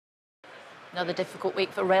Another difficult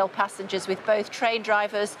week for rail passengers, with both train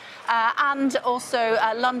drivers and also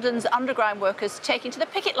London's underground workers taking to the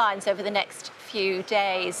picket lines over the next few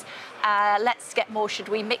days. Let's get more, should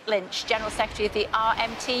we? Mick Lynch, General Secretary of the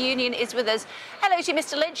RMT Union, is with us. Hello to you,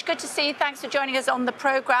 Mr. Lynch. Good to see you. Thanks for joining us on the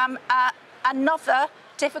programme. Another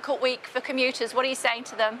difficult week for commuters. What are you saying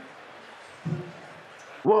to them?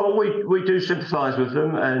 Well, we do sympathise with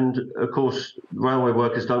them, and of course railway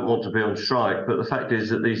workers don't want to be on strike, but the fact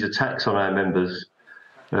is that these attacks on our members,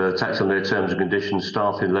 attacks on their terms and conditions,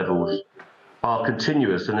 staffing levels, are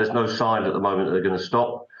continuous, and there's no sign at the moment that they're going to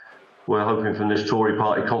stop. We're hoping from this Tory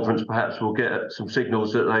party conference perhaps we'll get some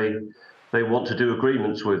signals that they want to do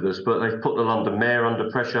agreements with us, but they've put the London Mayor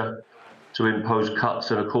under pressure to impose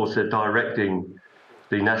cuts, and of course they're directing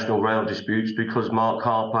the national rail disputes because Mark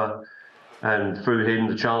Harper and through him,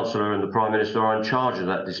 the Chancellor and the Prime Minister are in charge of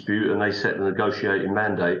that dispute, and they set the negotiating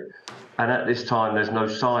mandate. And at this time, there's no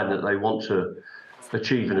sign that they want to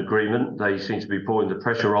achieve an agreement. They seem to be putting the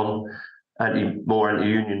pressure on, more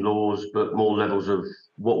anti-union laws, but more levels of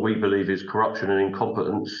what we believe is corruption and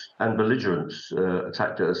incompetence and belligerence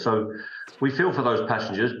attacked at us. So we feel for those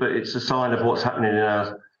passengers, but it's a sign of what's happening in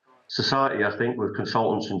our society, I think, with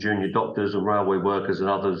consultants and junior doctors and railway workers and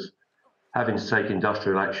others having to take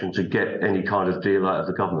industrial action to get any kind of deal out of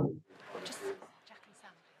the government.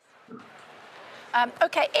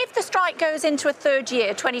 OK, if the strike goes into a third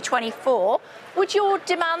year, 2024, would your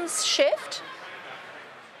demands shift?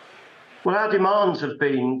 Well, our demands have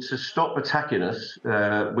been to stop attacking us.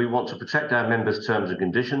 We want to protect our members' terms and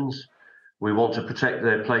conditions. We want to protect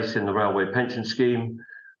their place in the railway pension scheme.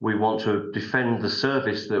 We want to defend the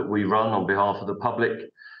service that we run on behalf of the public.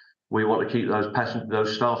 We want to keep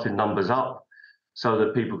those staffing numbers up so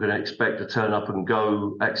that people can expect to turn up and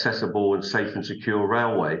go accessible and safe and secure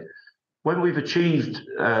railway. When we've achieved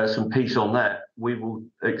some peace on that, we will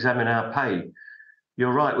examine our pay.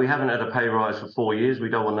 You're right, we haven't had a pay rise for 4 years. We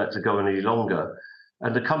don't want that to go any longer.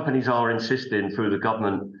 And the companies are insisting through the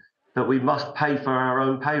government that we must pay for our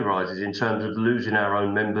own pay rises in terms of losing our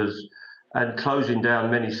own members and closing down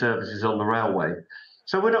many services on the railway.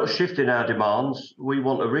 So we're not shifting our demands. We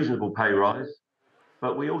want a reasonable pay rise,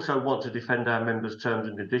 but we also want to defend our members' terms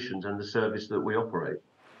and conditions and the service that we operate.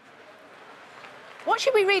 What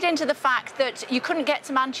should we read into the fact that you couldn't get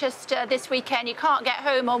to Manchester this weekend, you can't get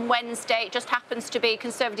home on Wednesday, it just happens to be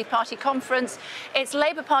Conservative Party conference, it's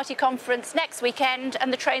Labour Party conference next weekend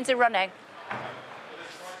and the trains are running?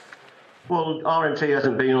 Well, RMT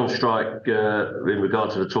hasn't been on strike in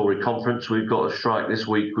regard to the Tory conference. We've got a strike this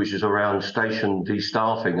week which is around station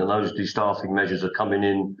destaffing, and those destaffing measures are coming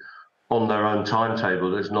in on their own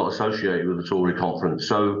timetable that's not associated with the Tory conference.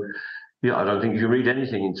 So, yeah, I don't think you can read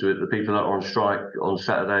anything into it. The people that are on strike on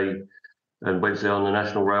Saturday and Wednesday on the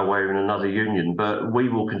National Railway are in another union, but we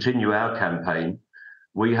will continue our campaign.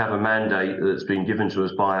 We have a mandate that's been given to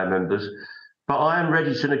us by our members, but I am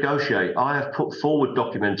ready to negotiate. I have put forward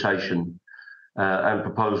documentation and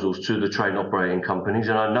proposals to the train operating companies,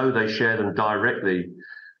 and I know they share them directly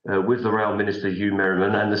with the Rail Minister, Hugh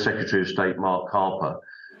Merriman, and the Secretary of State, Mark Harper.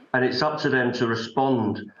 And it's up to them to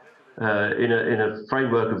respond in a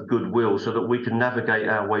framework of goodwill so that we can navigate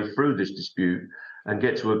our way through this dispute and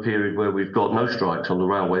get to a period where we've got no strikes on the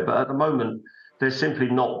railway. But at the moment, they're simply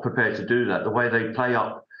not prepared to do that. The way they play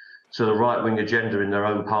up to the right-wing agenda in their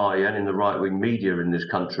own party and in the right-wing media in this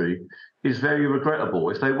country is very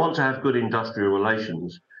regrettable. If they want to have good industrial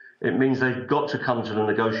relations, it means they've got to come to the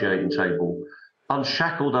negotiating table,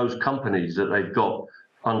 unshackle those companies that they've got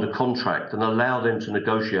under contract and allow them to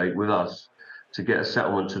negotiate with us to get a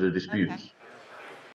settlement to the disputes. Okay.